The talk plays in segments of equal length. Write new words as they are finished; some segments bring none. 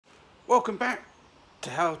Welcome back to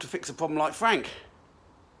How to Fix a Problem Like Frank.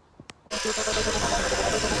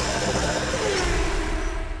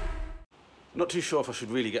 Not too sure if I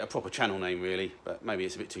should really get a proper channel name really, but maybe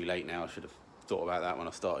it's a bit too late now. I should have thought about that when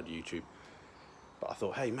I started YouTube. But I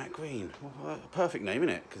thought, hey, Matt Green, well, a perfect name,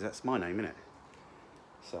 innit? Because that's my name, innit?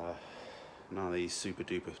 So, none of these super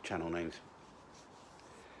duper channel names.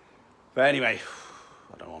 But anyway,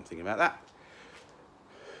 I don't know what I'm thinking about that.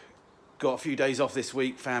 Got a few days off this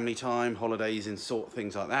week, family time, holidays and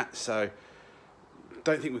things like that. So,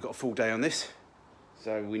 don't think we've got a full day on this.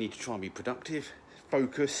 So we need to try and be productive,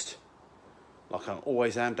 focused, like I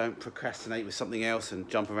always am. Don't procrastinate with something else and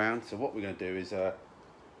jump around. So what we're going to do is we're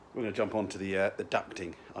going to jump onto the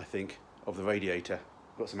ducting, I think, of the radiator.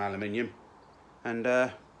 Got some aluminium,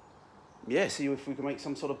 and yeah, see if we can make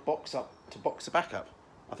some sort of box up to box the back up.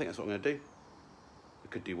 I think that's what I'm going to do. We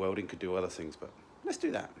could do welding, could do other things, but let's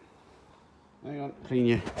do that. Hang on, clean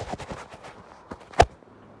you.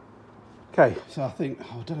 Okay, so I think,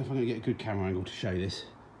 I don't know if I'm going to get a good camera angle to show this,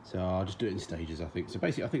 so I'll just do it in stages, I think. So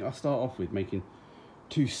basically, I think I'll start off with making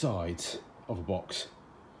two sides of a box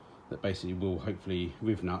that basically will hopefully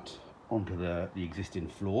riv nut onto the existing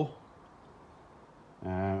floor,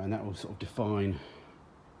 and that will sort of define,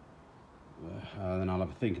 then I'll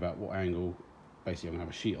have a think about what angle. Basically, I'm going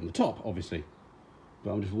to have a sheet on the top, obviously,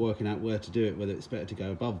 but I'm just working out where to do it, whether it's better to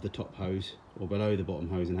go above the top hose or below the bottom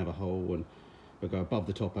hose and have a hole. And if I go above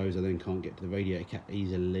the top hose, I then can't get to the radiator cap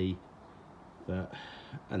easily. But,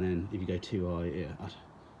 and then if you go too high,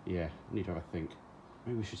 yeah, I need to have a think.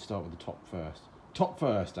 Maybe we should start with the top first. Top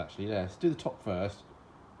first, actually, yeah, let's do the top first,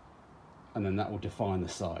 and then that will define the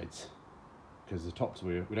sides. Because the tops,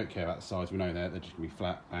 we don't care about the sides, we know they're just going to be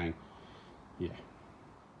flat, bang, yeah.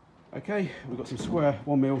 Okay, we've got some square,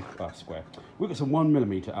 we've got some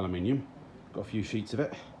 1mm aluminium, got a few sheets of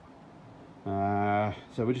it.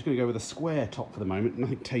 So we're just going to go with a square top for the moment,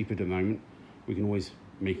 nothing tapered at the moment. We can always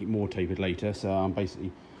make it more tapered later. So I'm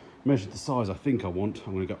basically measured the size I think I want.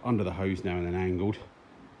 I'm going to go under the hose now and then angled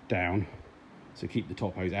down. So keep the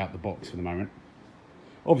top hose out the box for the moment.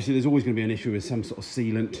 Obviously there's always going to be an issue with some sort of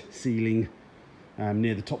sealing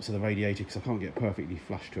near the tops of the radiator, because I can't get perfectly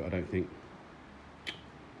flush to it, I don't think.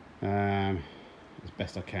 As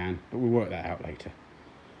best I can, but we'll work that out later.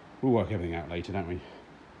 We'll work everything out later, don't we?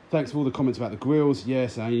 Thanks for all the comments about the grills.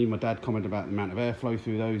 Yes, my dad commented about the amount of airflow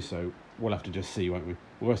through those, so we'll have to just see, won't we?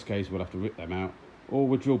 Worst case, we'll have to rip them out, or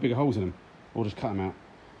we'll drill bigger holes in them, or just cut them out.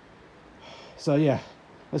 So yeah,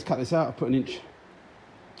 let's cut this out. I'll put an inch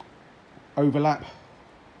overlap,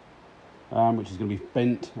 which is going to be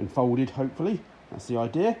bent and folded, hopefully. That's the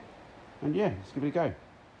idea. And yeah, let's give it a go.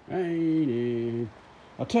 Hey,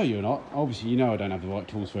 I'll tell you or not, obviously you know I don't have the right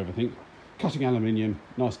tools for everything. Cutting aluminium,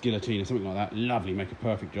 nice guillotine or something like that, lovely, make a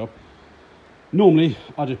perfect job. Normally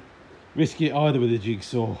I just risk it either with a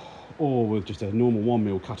jigsaw or with just a normal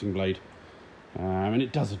 1mm cutting blade, and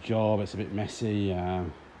it does a job. It's a bit messy,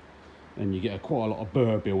 and you get quite a lot of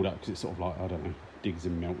burr build up because it's sort of like, I don't know, digs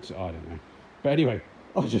and melts it, I don't know. But anyway,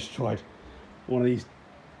 I just tried one of these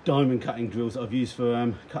diamond cutting drills that I've used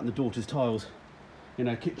for cutting the daughter's tiles in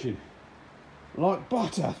her kitchen. Like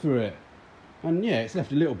butter through it, and yeah, it's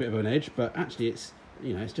left a little bit of an edge, but actually it's,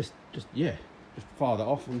 you know, it's just file that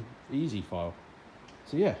off and easy file.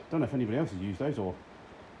 So yeah, don't know if anybody else has used those, or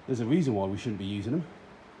there's a reason why we shouldn't be using them,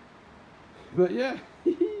 but yeah.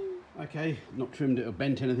 Okay, not trimmed it or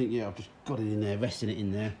bent anything yet. I've just got it in there, resting it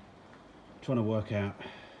in there, trying to work out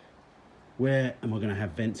where am I going to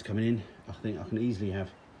have vents coming in. I think I can easily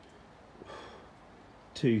have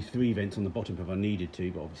 2-3 vents on the bottom if I needed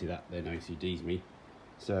to, but obviously that then OCDs me.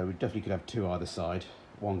 So we definitely could have two either side,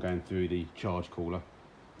 one going through the charge cooler.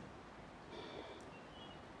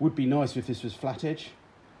 Would be nice if this was flat edge,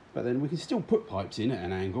 but then we can still put pipes in at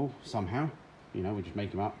an angle somehow. You know, we just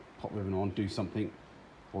make them up, pop ribbon on, do something,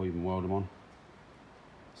 or even weld them on.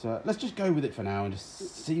 So let's just go with it for now and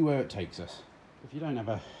just see where it takes us. If you don't have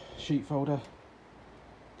a sheet folder,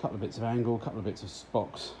 a couple of bits of angle, a couple of bits of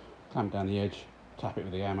box, clamp down the edge, tap it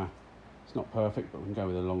with the hammer. It's not perfect, but we can go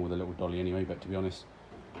along with a little dolly anyway. But to be honest,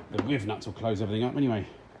 the riv nuts will close everything up anyway.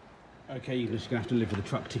 Okay, you're just gonna have to live with the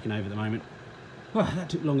truck ticking over at the moment. Well, that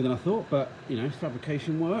took longer than I thought, but you know,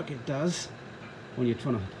 fabrication work, it does when you're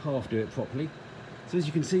trying to half do it properly. So as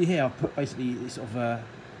you can see here, I've put basically sort of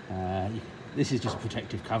this is just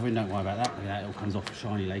protective covering, don't worry about that. It all comes off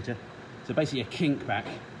shiny later. So basically a kink back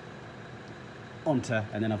onto,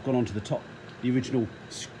 and then I've gone onto the top, the original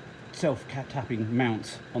self-tapping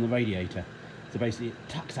mounts on the radiator. So basically it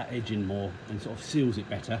tucks that edge in more and sort of seals it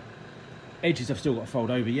better. Edges I've still got to fold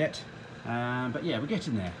over yet, but yeah, we're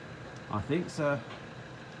getting there, I think. So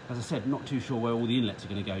As I said, not too sure where all the inlets are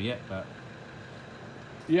going to go yet, but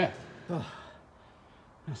yeah. Oh,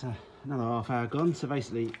 that's another half hour gone. So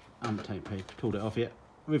basically, I haven't pulled it off yet.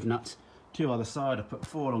 Riv nuts, 2 either side. I've put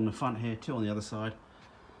 4 along the front here, 2 on the other side.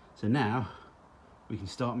 So now we can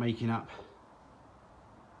start making up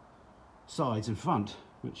sides and front,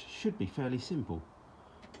 which should be fairly simple.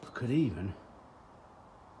 Could even,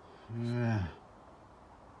 I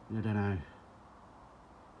don't know.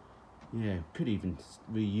 Yeah, could even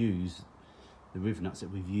reuse the riv nuts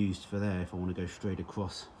that we've used for there if I want to go straight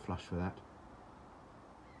across flush for that.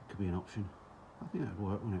 Could be an option. I think that'd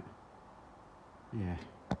work, wouldn't it? Yeah,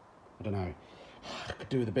 I don't know. I could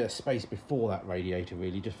do with a bit of space before that radiator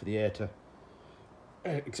really, just for the air to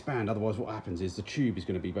expand. Otherwise what happens is the tube is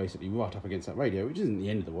going to be basically right up against that radiator, which isn't the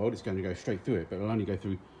end of the world. It's going to go straight through it, but it'll only go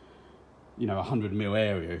through, you know, 100 mil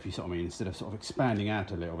area, if you sort of mean, instead of sort of expanding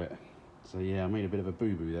out a little bit. So yeah, I made a bit of a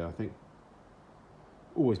boo-boo there, I think.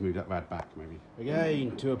 Always move that rad back, maybe.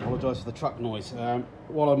 Again, to apologise for the truck noise.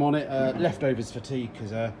 While I'm on it, leftovers for tea,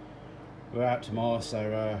 because we're out tomorrow,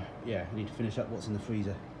 so yeah, I need to finish up what's in the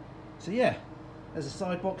freezer. So yeah, there's a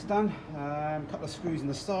side box done. A couple of screws in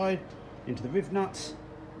the side, into the riv nuts.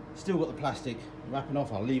 Still got the plastic wrapping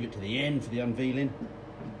off. I'll leave it to the end for the unveiling.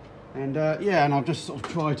 And yeah, and I've just sort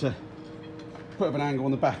of tried to put up an angle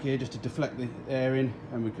on the back here just to deflect the air in,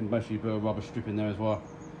 and we can mostly put a rubber strip in there as well.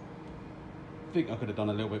 I think I could have done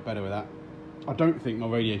a little bit better with that. I don't think my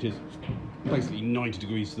radiator's basically 90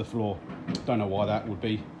 degrees to the floor. Don't know why that would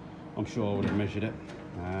be. I'm sure I would have measured it.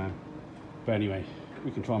 But anyway,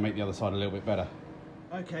 we can try and make the other side a little bit better.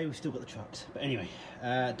 Okay, we've still got the trucks. But anyway,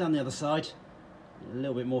 done the other side. A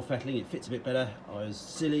little bit more fettling, it fits a bit better. I was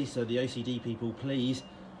silly, so the OCD people, please.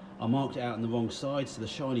 I marked it out on the wrong side, so the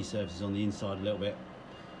shiny surface is on the inside a little bit.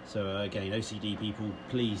 So again, OCD people,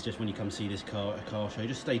 please, just when you come see this car at a car show,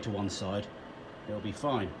 just stay to one side. It'll be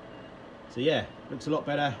fine. So yeah, looks a lot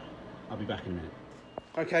better. I'll be back in a minute.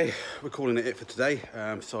 Okay, we're calling it for today.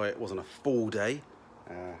 Sorry it wasn't a full day.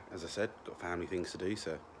 As I said, got family things to do,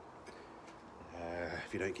 so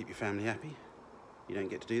if you don't keep your family happy, you don't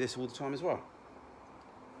get to do this all the time as well.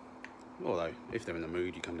 Although, if they're in the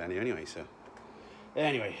mood, you come down here anyway, so.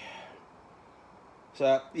 Anyway.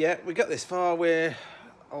 So, yeah, we got this far where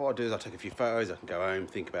all I'll do is I'll take a few photos, I can go home,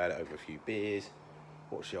 think about it over a few beers,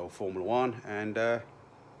 watch the old Formula 1, and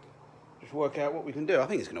just work out what we can do. I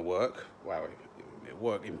think it's going to work. Well, it'll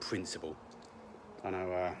work in principle. I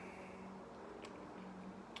know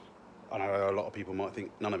a lot of people might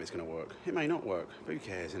think none of it's going to work. It may not work, but who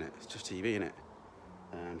cares, innit? It's just TV, innit?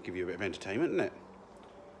 Give you a bit of entertainment, innit?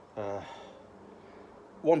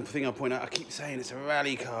 One thing I'll point out, I keep saying it's a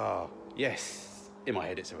rally car. Yes, in my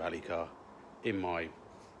head it's a rally car. In my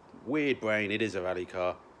weird brain, it is a rally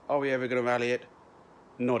car. Are we ever going to rally it?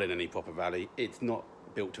 Not in any proper rally. It's not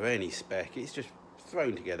built to any spec. It's just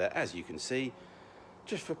thrown together, as you can see,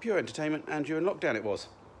 just for pure entertainment, and during lockdown it was.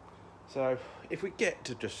 So if we get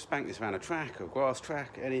to just spank this around a track, a grass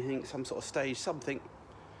track, anything, some sort of stage, something,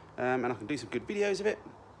 and I can do some good videos of it,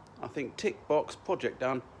 I think tick box, project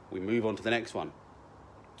done, we move on to the next one.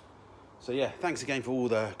 So yeah, thanks again for all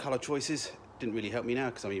the colour choices. Didn't really help me now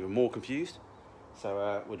because I'm even more confused.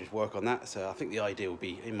 So we'll just work on that. So I think the idea will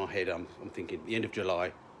be, in my head, I'm thinking the end of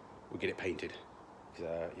July, we'll get it painted.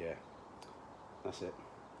 Yeah, that's it.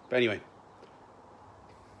 But anyway,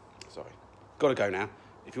 sorry, got to go now.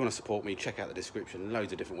 If you want to support me, check out the description.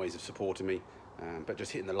 Loads of different ways of supporting me, but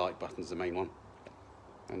just hitting the like button is the main one.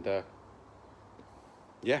 And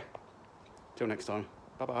yeah, till next time,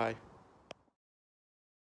 bye-bye.